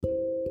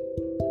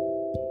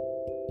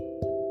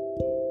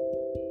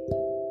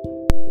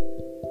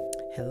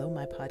Hello,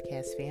 my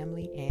podcast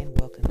family, and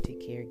welcome to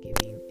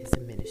Caregiving is a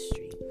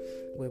Ministry,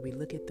 where we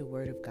look at the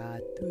Word of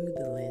God through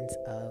the lens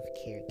of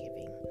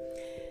caregiving.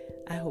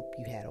 I hope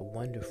you had a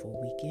wonderful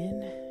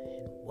weekend,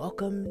 and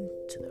welcome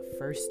to the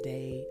first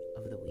day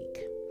of the week.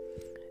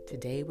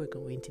 Today we're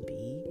going to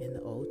be in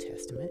the Old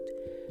Testament,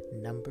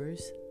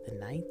 Numbers, the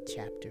 9th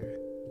chapter,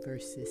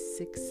 verses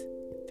 6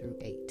 through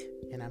 8,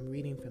 and I'm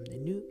reading from the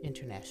New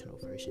International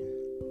Version.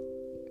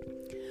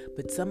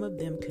 But some of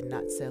them could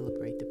not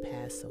celebrate the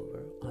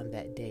Passover on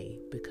that day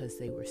because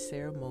they were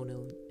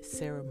ceremonially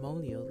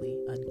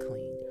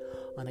unclean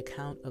on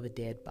account of a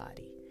dead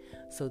body.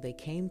 So they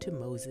came to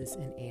Moses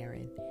and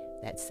Aaron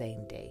that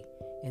same day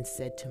and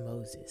said to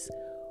Moses,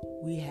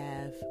 "We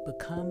have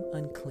become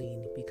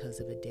unclean because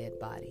of a dead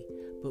body,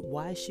 but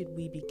why should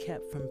we be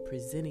kept from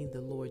presenting the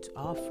Lord's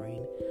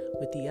offering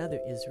with the other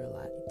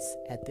Israelites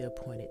at the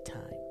appointed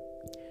time?"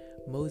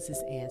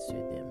 Moses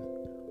answered them,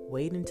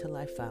 "Wait until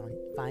I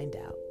find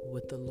out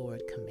what the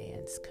Lord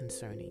commands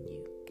concerning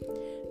you."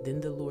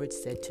 Then the Lord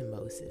said to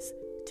Moses,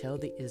 "Tell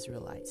the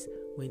Israelites,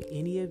 when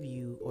any of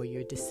you or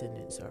your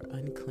descendants are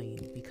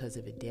unclean because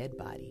of a dead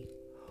body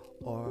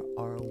or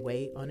are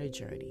away on a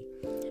journey,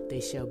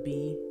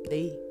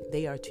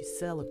 they are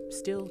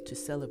still to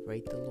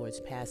celebrate the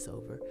Lord's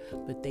Passover,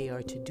 but they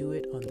are to do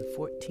it on the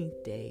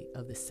 14th day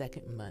of the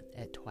second month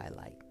at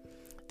twilight.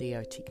 They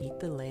are to eat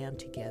the lamb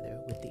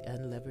together with the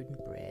unleavened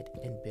bread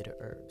and bitter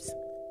herbs."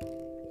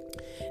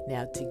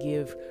 Now, to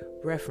give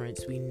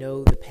reference, we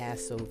know the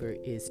Passover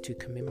is to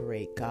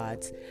commemorate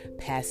God's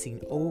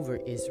passing over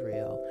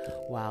Israel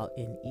while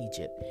in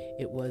Egypt.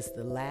 It was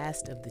the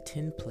last of the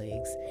 10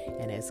 plagues,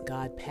 and as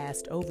God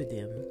passed over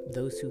them,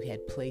 those who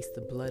had placed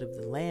the blood of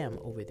the lamb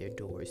over their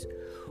doors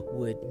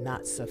would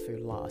not suffer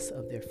loss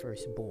of their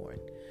firstborn.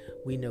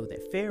 We know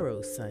that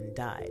Pharaoh's son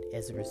died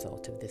as a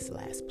result of this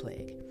last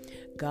plague.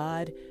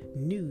 God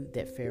knew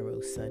that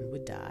Pharaoh's son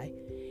would die,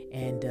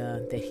 and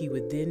that he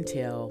would then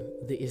tell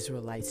the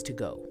Israelites to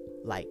go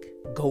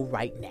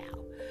right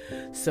now.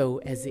 So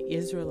as the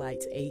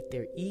Israelites ate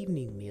their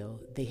evening meal,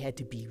 they had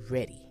to be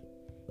ready.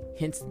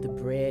 Hence, the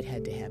bread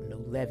had to have no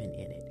leaven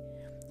in it.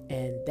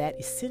 And that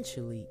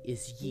essentially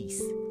is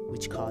yeast,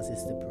 which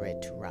causes the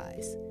bread to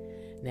rise.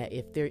 Now,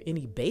 if there are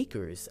any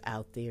bakers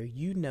out there,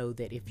 you know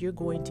that if you're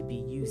going to be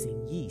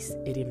using yeast,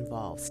 it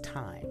involves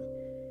time.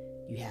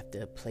 You have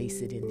to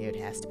place it in there. It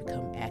has to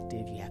become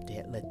active. You have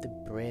to let the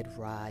bread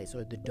rise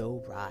or the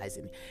dough rise.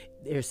 And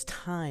there's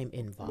time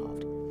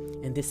involved.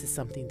 And this is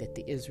something that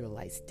the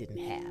Israelites didn't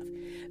have.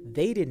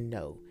 They didn't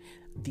know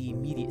the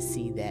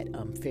immediacy that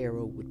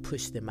Pharaoh would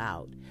push them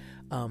out.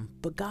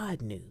 But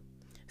God knew.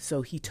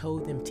 So he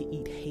told them to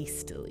eat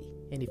hastily.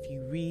 And if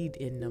you read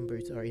in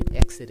Numbers or in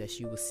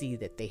Exodus, you will see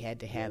that they had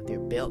to have their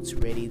belts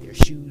ready, their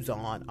shoes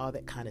on, all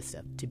that kind of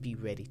stuff to be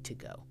ready to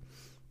go.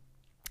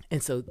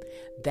 And so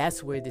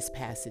that's where this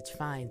passage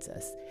finds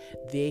us.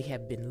 They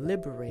have been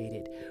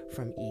liberated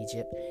from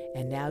Egypt,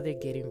 and now they're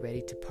getting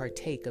ready to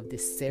partake of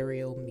this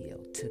cereal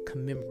meal to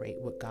commemorate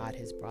what God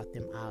has brought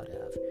them out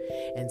of.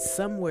 And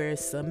somewhere,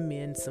 some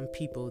men, some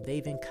people,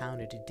 they've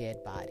encountered a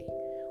dead body.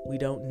 We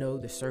don't know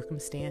the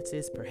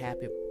circumstances.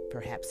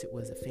 Perhaps it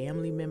was a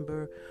family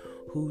member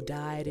who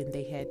died and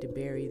they had to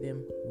bury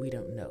them. We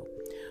don't know.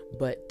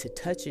 But to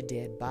touch a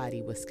dead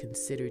body was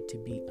considered to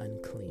be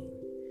unclean.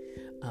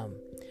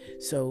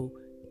 So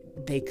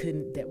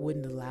that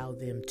wouldn't allow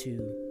them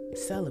to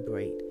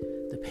celebrate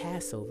the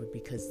Passover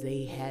because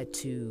they had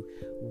to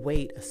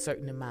wait a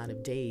certain amount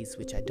of days,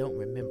 which I don't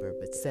remember,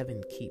 but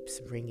 7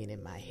 keeps ringing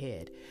in my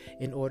head,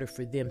 in order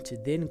for them to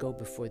then go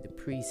before the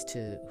priest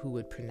who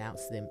would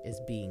pronounce them as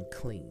being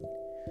clean.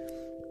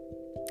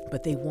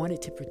 But they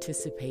wanted to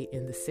participate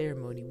in the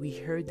ceremony. We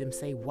heard them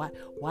say,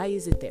 why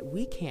is it that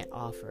we can't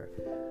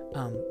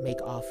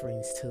make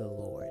offerings to the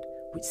Lord?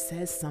 Which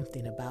says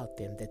something about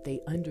them, that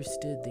they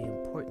understood the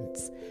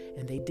importance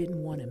and they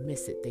didn't want to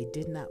miss it. They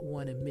did not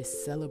want to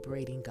miss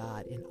celebrating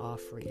God and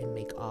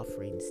make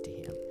offerings to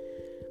him.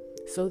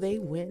 So they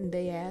went and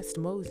they asked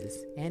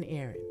Moses and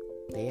Aaron.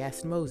 They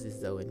asked Moses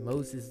though, and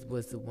Moses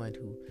was the one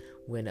who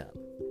went up,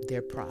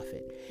 their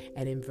prophet.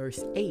 And in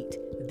verse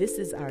 8, this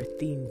is our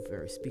theme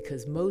verse,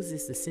 because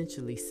Moses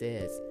essentially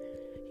says,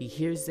 he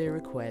hears their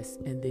request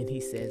and then he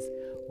says,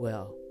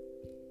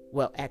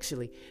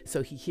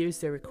 so he hears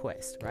their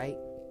request, right?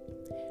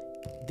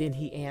 Then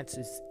he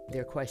answers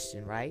their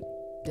question, right?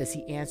 Does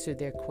he answer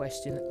their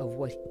question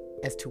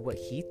as to what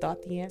he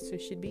thought the answer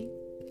should be?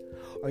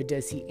 Or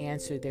does he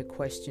answer their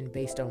question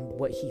based on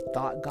what he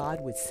thought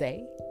God would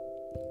say?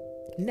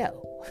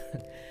 No.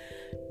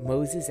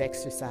 Moses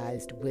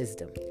exercised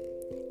wisdom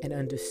and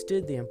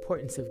understood the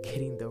importance of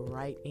getting the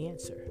right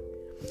answer,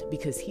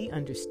 because he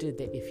understood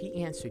that if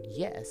he answered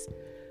yes,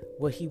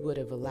 what he would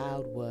have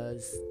allowed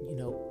was,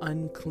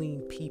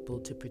 unclean people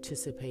to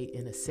participate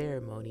in a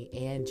ceremony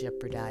and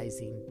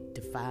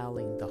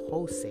defiling the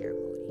whole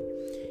ceremony.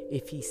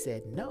 If he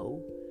said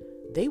no,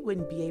 they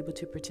wouldn't be able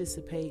to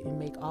participate and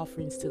make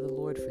offerings to the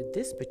Lord for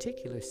this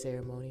particular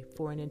ceremony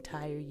for an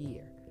entire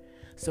year.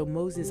 So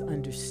Moses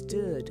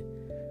understood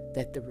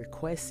that the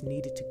request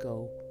needed to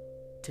go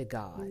to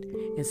God.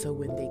 And so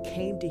when they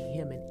came to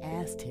him and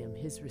asked him,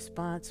 his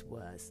response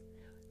was,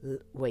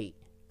 wait,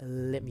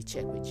 let me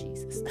check with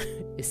Jesus,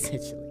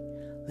 essentially.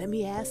 Let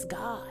me ask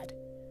God.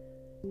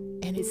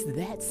 And it's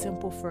that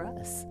simple for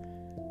us,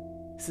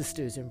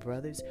 sisters and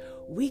brothers.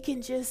 We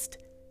can just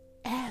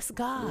ask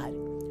God.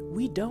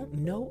 We don't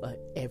know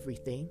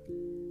everything.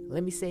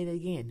 Let me say that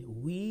again.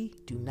 We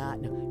do not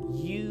know.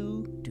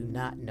 You do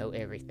not know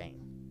everything.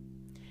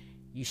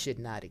 You should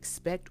not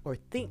expect or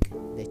think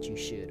that you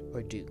should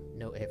or do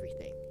know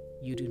everything.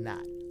 You do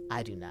not.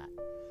 I do not.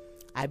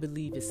 I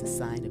believe it's a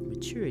sign of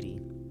maturity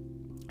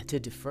to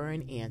defer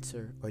an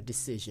answer or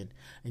decision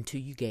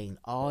until you gain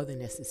all the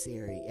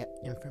necessary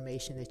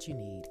information that you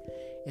need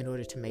in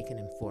order to make an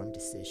informed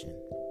decision.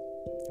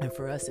 And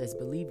for us as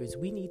believers,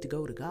 we need to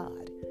go to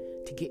God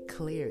to get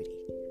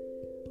clarity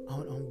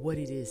on what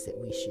it is that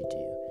we should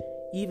do.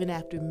 Even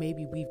after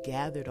maybe we've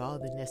gathered all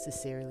the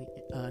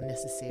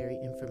necessary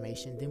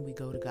information, then we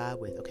go to God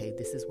with, okay,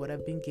 this is what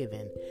I've been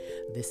given.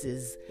 This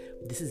is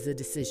a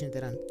decision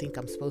that I think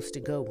I'm supposed to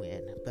go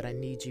in, but I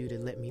need you to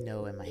let me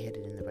know, am I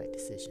headed in the right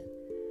decision?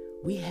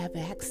 We have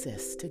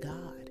access to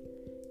God,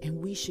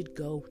 and we should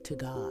go to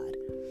God.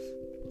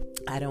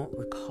 I don't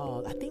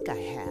recall, I think I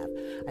have.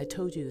 I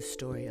told you the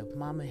story of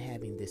Mama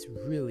having this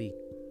really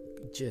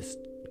just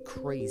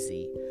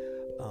crazy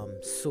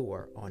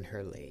sore on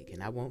her leg,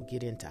 and I won't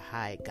get into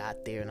how it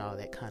got there and all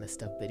that kind of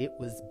stuff, but it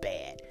was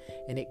bad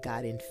and it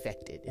got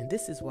infected. And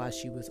this is why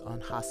she was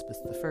on hospice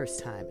the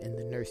first time, and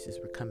the nurses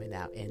were coming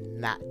out and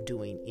not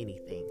doing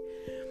anything.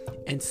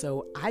 And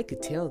so I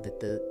could tell that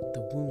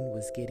the wound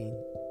was getting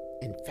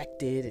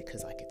infected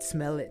because I could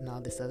smell it and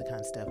all this other kind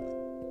of stuff.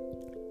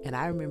 And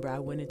I remember I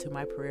went into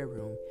my prayer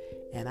room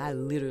and I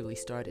literally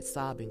started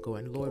sobbing,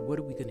 going, Lord, what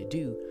are we going to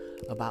do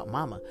about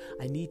Mama?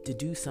 I need to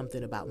do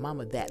something about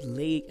Mama. That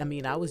leg,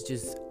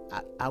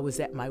 I was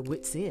at my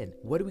wit's end.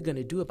 What are we going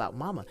to do about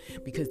Mama?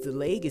 Because the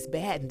leg is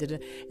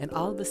bad. And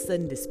all of a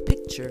sudden, this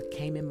picture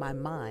came in my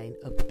mind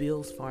of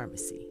Bill's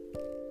Pharmacy.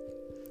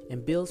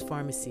 And Bill's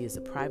Pharmacy is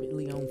a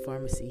privately owned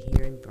pharmacy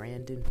here in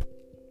Brandon.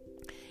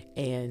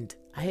 And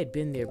I had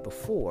been there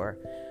before,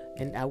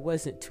 and I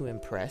wasn't too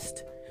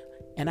impressed.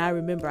 And I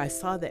remember I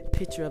saw that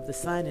picture of the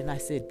sign, and I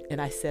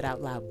said out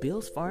loud,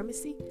 Bill's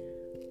Pharmacy?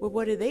 Well,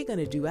 what are they going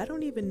to do? I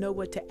don't even know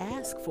what to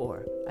ask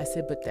for. I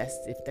said, but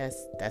if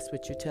that's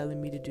what you're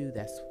telling me to do,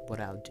 that's what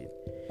I'll do.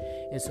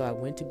 And so I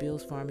went to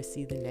Bill's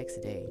Pharmacy the next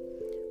day,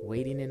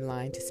 waiting in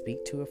line to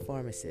speak to a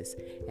pharmacist,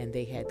 and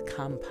they had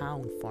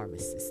compound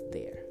pharmacists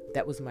there.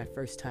 That was my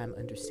first time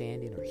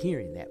understanding or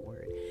hearing that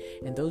word.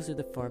 And those are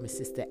the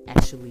pharmacists that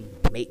actually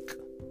make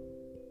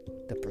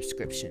the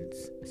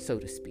prescriptions, so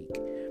to speak.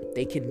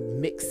 They can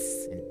mix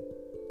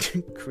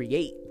and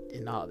create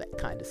and all that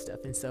kind of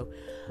stuff. And so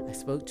I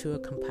spoke to a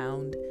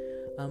compound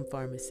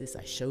pharmacist.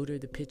 I showed her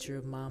the picture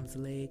of Mom's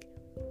leg,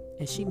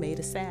 and she made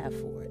a salve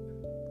for it.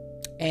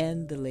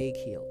 And the leg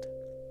healed.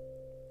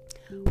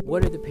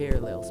 What are the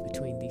parallels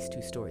between these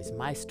two stories?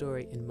 My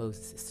story and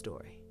Moses'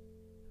 story.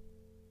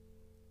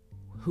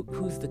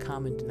 Who's the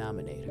common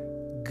denominator?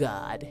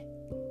 God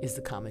is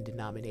the common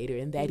denominator,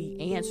 in that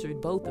he answered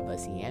both of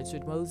us. He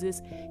answered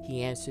Moses,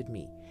 he answered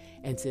me.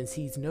 And since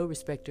he's no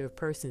respecter of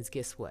persons,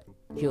 guess what?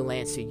 He'll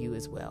answer you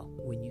as well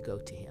when you go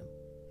to him.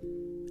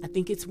 I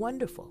think it's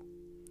wonderful.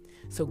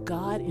 So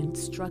God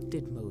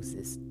instructed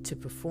Moses to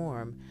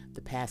perform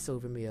the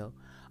Passover meal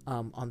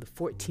on the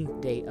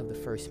 14th day of the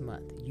first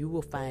month. You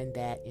will find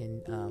that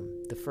in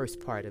the first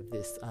part of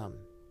this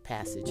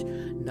passage,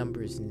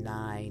 Numbers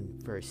 9,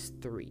 verse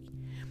 3.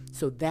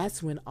 So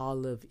that's when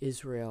all of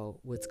Israel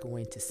was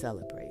going to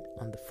celebrate,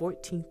 on the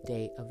 14th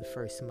day of the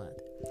first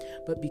month.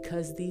 But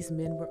because these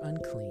men were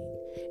unclean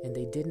and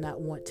they did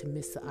not want to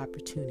miss the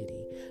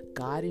opportunity,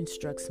 God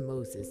instructs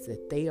Moses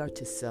that they are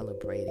to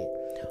celebrate it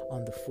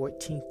on the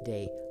 14th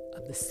day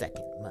of the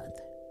second month.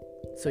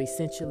 So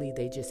essentially,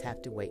 they just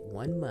have to wait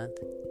 1 month,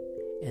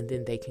 and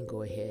then they can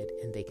go ahead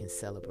and they can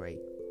celebrate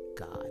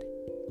God.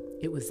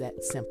 It was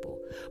that simple.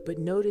 But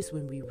notice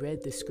when we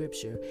read the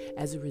scripture,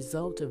 as a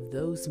result of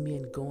those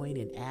men going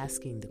and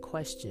asking the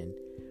question,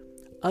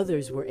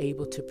 others were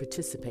able to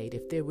participate.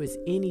 If there was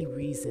any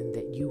reason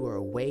that you were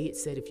away, it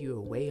said if you were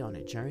away on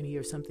a journey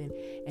or something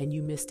and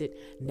you missed it,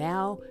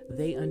 now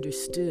they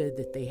understood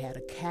that they had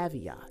a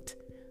caveat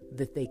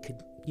that they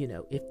could,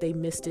 if they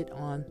missed it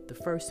on the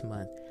first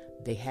month,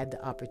 they had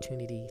the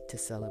opportunity to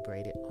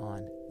celebrate it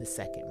on the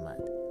second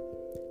month.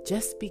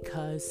 Just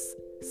because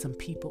some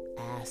people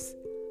asked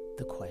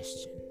the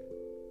question.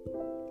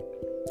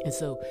 And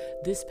so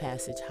this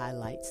passage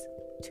highlights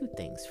two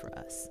things for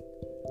us.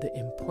 The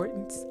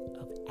importance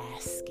of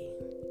asking.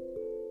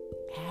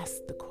 Ask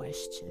the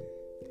question.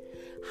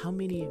 How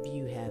many of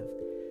you have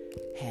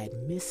had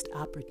missed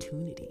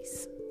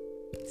opportunities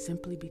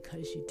simply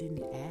because you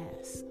didn't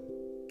ask?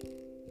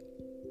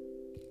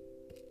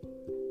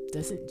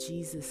 Doesn't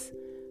Jesus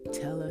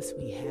tell us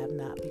we have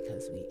not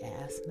because we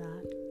ask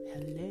not?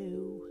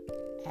 Hello,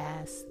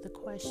 ask the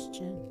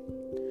question.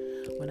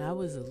 When I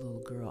was a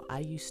little girl, I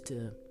used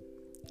to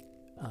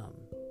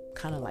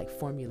kind of like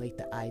formulate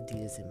the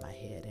ideas in my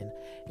head.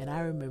 And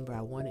I remember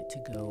I wanted to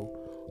go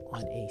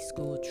on a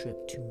school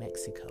trip to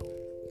Mexico.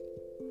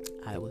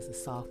 I was a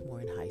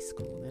sophomore in high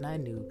school, and I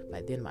knew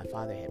by then my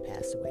father had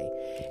passed away,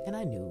 and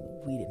I knew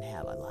we didn't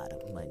have a lot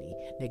of money.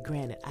 Now,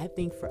 granted, I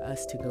think for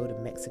us to go to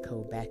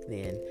Mexico back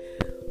then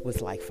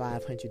was like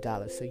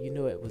 $500, so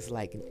it was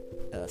like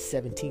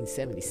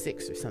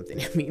 1776 or something.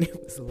 I mean,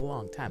 it was a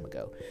long time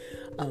ago.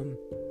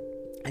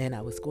 And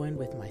I was going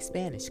with my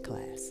Spanish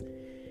class.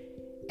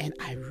 And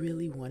I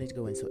really wanted to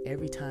go. And so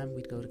every time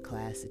we'd go to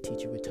class, the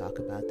teacher would talk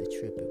about the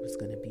trip. It was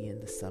going to be in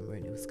the summer,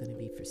 and it was going to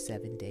be for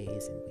 7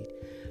 days. And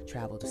we'd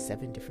travel to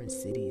 7 different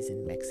cities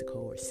in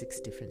Mexico, or 6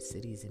 different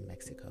cities in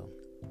Mexico.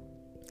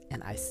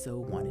 And I so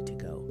wanted to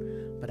go,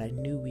 but I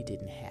knew we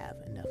didn't have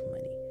enough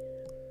money.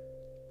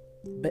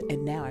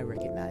 And now I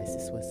recognize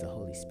this was the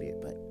Holy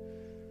Spirit. But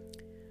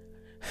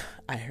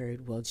I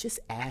heard, well, just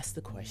ask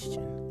the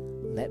question.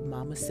 Let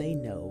mama say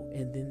no,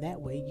 and then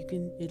that way you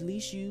can, at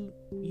least you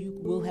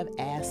will have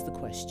asked the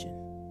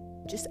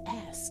question. Just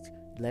ask.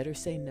 Let her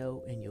say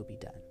no, and you'll be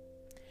done.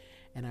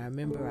 And I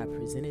remember I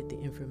presented the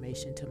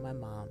information to my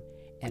mom,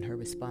 and her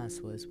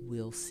response was,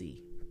 we'll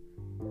see.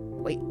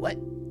 Wait, what?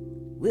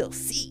 We'll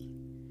see.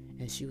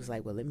 And she was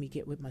like, well, let me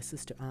get with my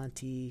sister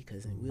Auntie,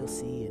 because we'll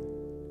see, and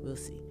we'll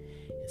see.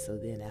 And so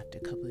then after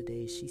a couple of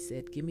days, she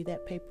said, give me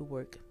that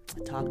paperwork.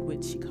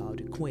 She called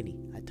her Quinny.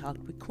 I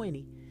talked with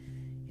Quinny,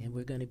 and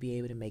we're going to be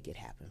able to make it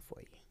happen for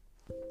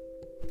you.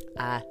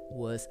 I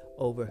was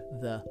over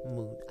the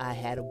moon. I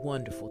had a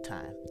wonderful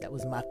time. That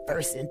was my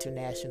first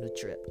international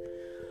trip.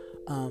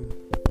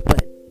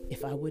 But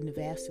if I wouldn't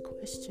have asked the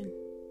question,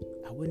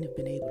 I wouldn't have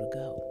been able to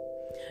go.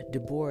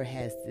 Deborah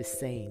has this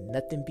saying,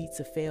 nothing beats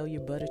a failure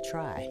but a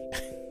try.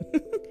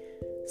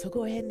 So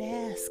go ahead and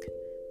ask.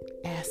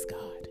 Ask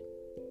God.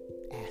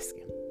 Ask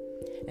Him.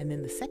 And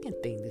then the second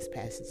thing this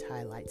passage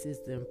highlights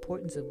is the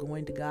importance of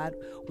going to God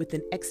with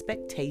an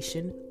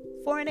expectation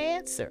for an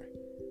answer.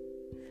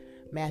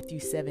 Matthew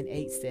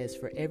 7:8 says,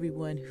 for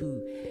everyone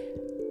who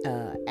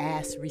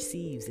asks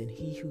receives, and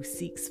he who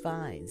seeks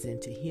finds,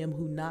 and to him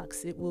who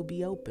knocks it will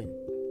be open.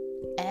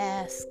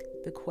 Ask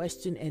the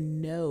question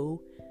and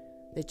know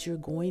that you're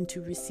going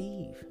to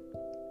receive.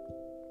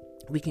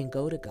 We can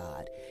go to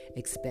God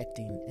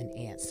expecting an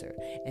answer.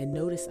 And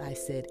notice I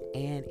said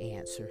an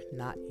answer,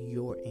 not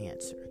your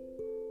answer.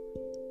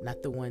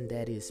 Not the one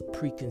that is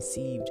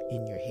preconceived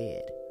in your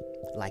head,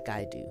 like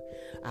I do.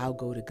 I'll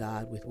go to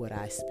God with what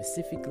I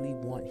specifically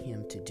want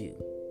Him to do.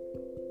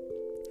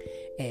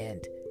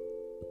 And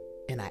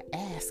I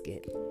ask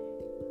it,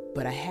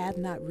 but I have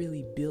not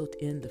really built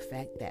in the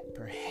fact that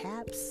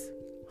perhaps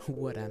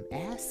what I'm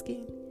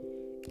asking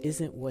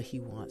isn't what He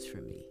wants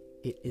from me.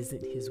 It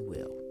isn't His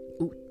will.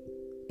 Ooh,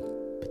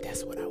 but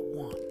that's what I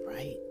want,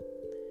 right?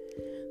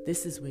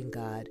 This is when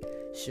God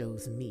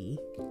shows me,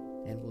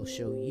 and will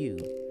show you,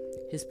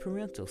 His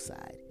parental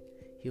side.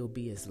 He'll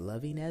be as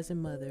loving as a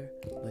mother,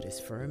 but as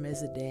firm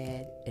as a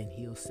dad, and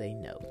He'll say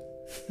no.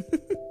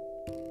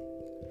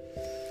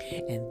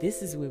 And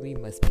this is where we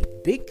must be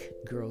big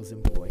girls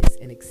and boys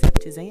and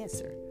accept His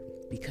answer,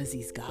 because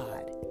He's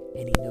God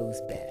and He knows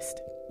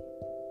best.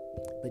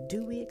 But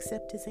do we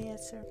accept His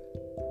answer?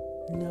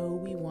 No,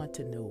 we want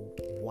to know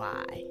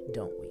why,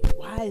 don't we?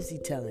 Why is He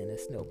telling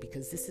us no?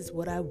 Because this is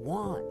what I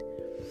want.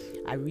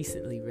 I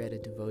recently read a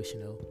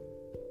devotional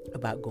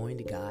about going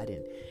to God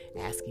and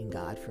asking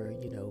God for,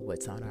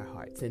 what's on our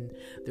hearts. And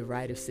the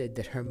writer said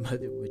that her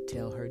mother would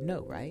tell her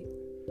no, right?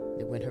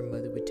 That when her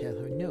mother would tell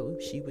her no,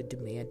 she would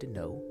demand to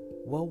know,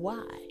 well,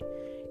 why?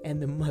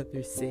 And the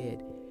mother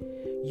said,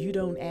 you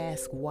don't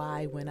ask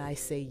why when I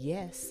say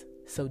yes,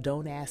 so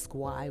don't ask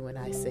why when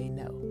I say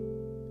no.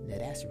 Now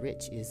that's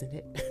rich, isn't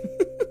it?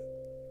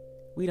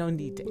 We don't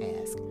need to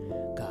ask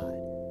God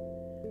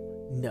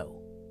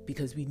no,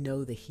 because we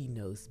know that He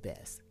knows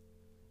best.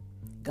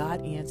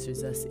 God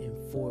answers us in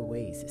 4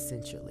 ways,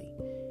 essentially.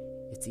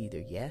 It's either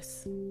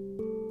yes,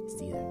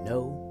 it's either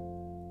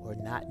no, or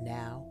not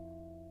now,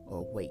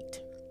 or wait.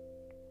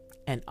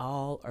 And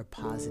all are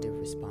positive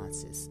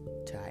responses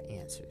to our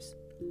answers.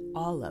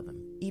 All of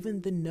them.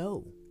 Even the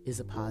no is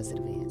a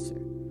positive answer.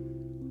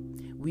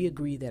 We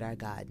agree that our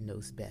God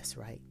knows best,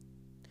 right?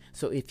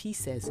 So if He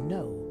says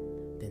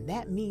no, then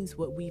that means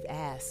what we've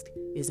asked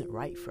isn't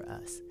right for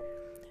us.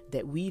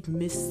 That we've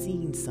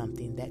misseen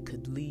something that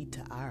could lead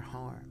to our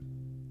harm.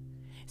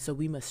 So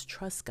we must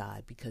trust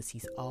God because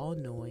He's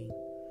all-knowing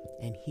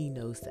and He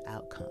knows the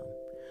outcome.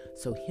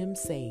 So Him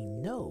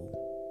saying no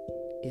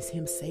is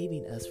Him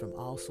saving us from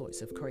all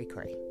sorts of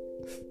cray-cray.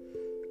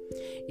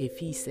 If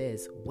He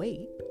says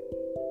wait,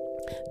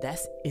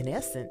 that's in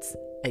essence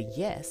a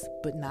yes,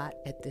 but not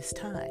at this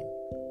time.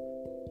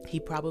 He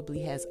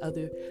probably has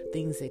other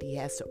things that He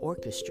has to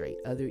orchestrate,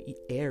 other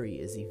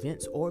areas,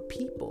 events, or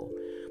people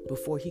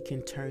before He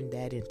can turn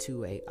that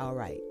into a, all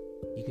right,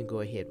 you can go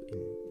ahead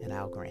and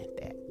I'll grant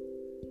that.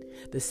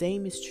 The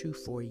same is true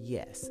for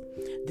yes.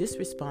 This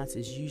response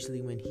is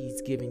usually when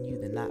he's giving you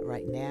the not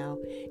right now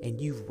and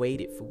you've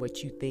waited for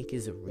what you think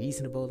is a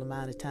reasonable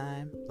amount of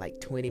time, like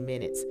 20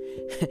 minutes.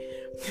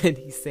 And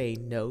he's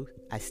saying, no,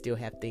 I still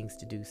have things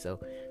to do, so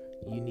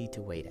you need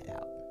to wait it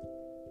out.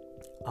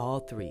 All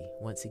three,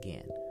 once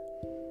again,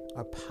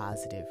 are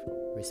positive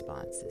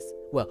responses.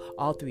 Well,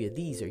 all three of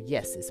these are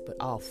yeses, but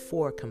all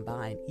four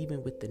combined,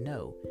 even with the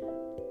no,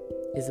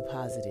 is a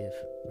positive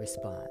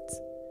response.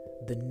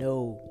 The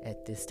no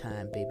at this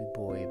time, baby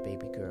boy or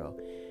baby girl,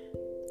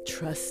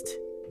 trust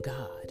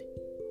God.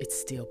 It's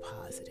still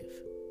positive.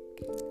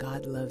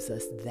 God loves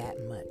us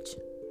that much.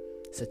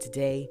 So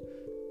today,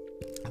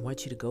 I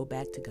want you to go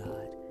back to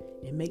God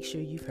and make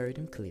sure you've heard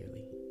him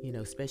clearly. You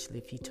know, especially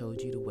if he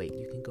told you to wait,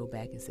 you can go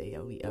back and say,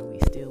 are we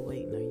still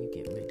waiting? Are you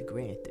getting ready to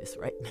grant this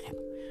right now?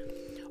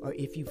 Or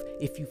if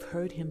you've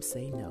heard him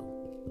say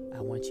no,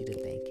 I want you to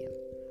thank him.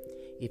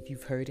 If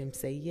you've heard him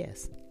say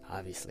yes,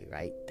 obviously,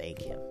 right?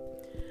 Thank him.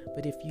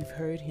 But if you've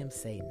heard him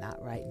say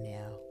not right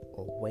now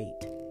or wait,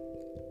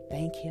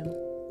 thank him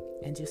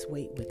and just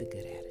wait with a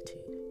good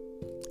attitude.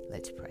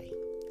 Let's pray.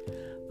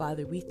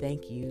 Father, we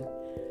thank you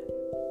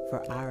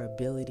for our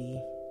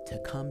ability to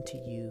come to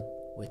you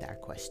with our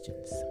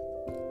questions.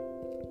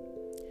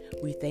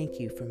 We thank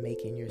you for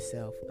making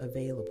yourself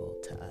available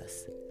to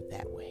us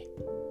that way.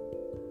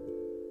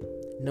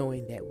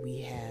 Knowing that we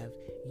have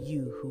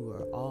you who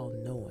are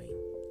all-knowing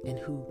and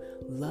who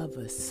love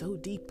us so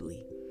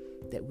deeply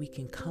that we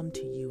can come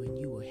to you and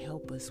you will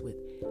help us with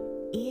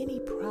any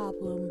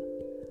problem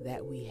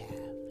that we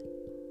have.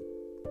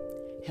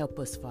 Help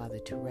us, Father,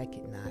 to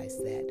recognize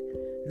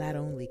that not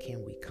only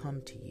can we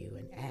come to you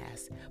and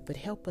ask, but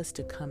help us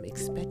to come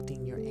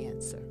expecting your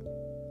answer,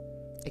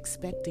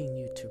 expecting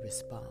you to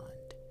respond.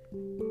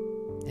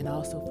 And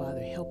also,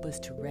 Father, help us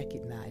to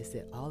recognize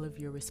that all of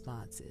your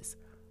responses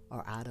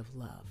are out of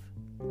love.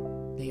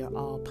 They are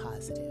all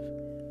positive.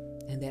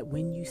 And that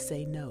when you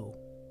say no,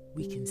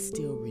 we can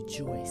still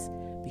rejoice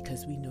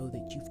because we know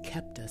that you've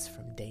kept us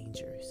from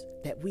dangers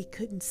that we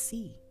couldn't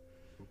see.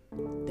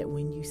 That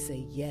when you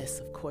say yes,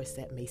 of course,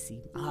 that may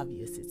seem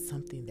obvious. It's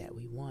something that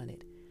we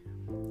wanted.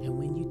 And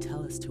when you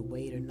tell us to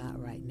wait or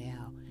not right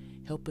now,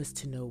 help us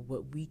to know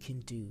what we can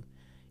do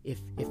if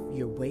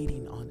you're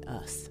waiting on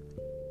us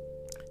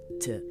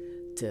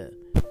to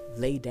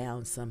lay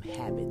down some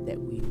habit that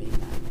we may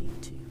not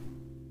need to.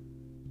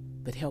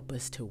 But help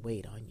us to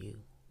wait on you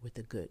with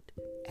a good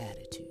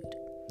attitude,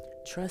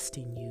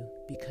 trusting you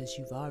because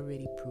you've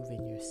already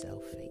proven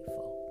yourself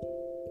faithful.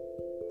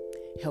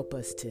 Help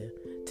us to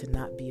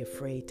not be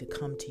afraid to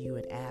come to you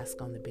and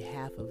ask on the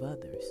behalf of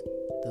others,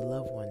 the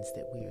loved ones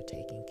that we are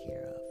taking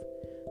care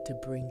of, to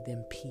bring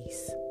them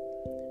peace,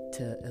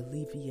 to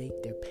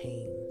alleviate their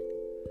pain,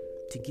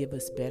 to give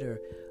us better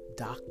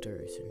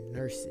doctors and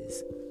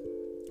nurses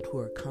who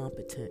are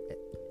competent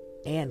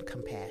and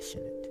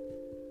compassionate.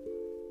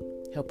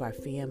 Help our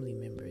family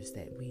members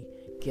that we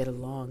get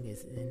along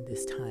as in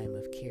this time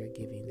of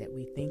caregiving, that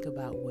we think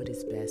about what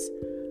is best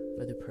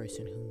for the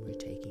person whom we're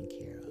taking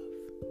care of.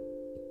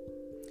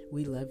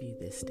 We love you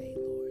this day,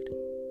 Lord,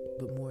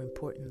 but more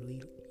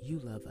importantly, you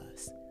love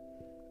us,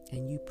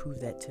 and you prove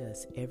that to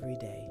us every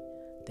day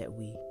that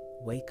we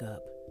wake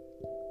up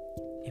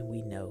and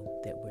we know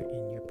that we're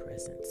in your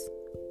presence.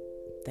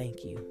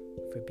 Thank you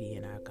for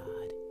being our God.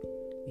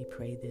 We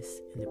pray this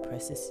in the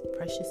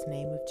precious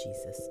name of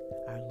Jesus,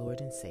 our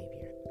Lord and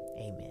Savior.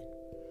 Amen.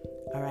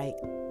 All right,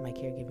 my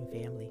caregiving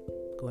family,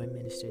 go and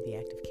minister the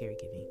act of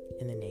caregiving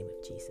in the name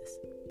of Jesus.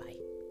 Bye.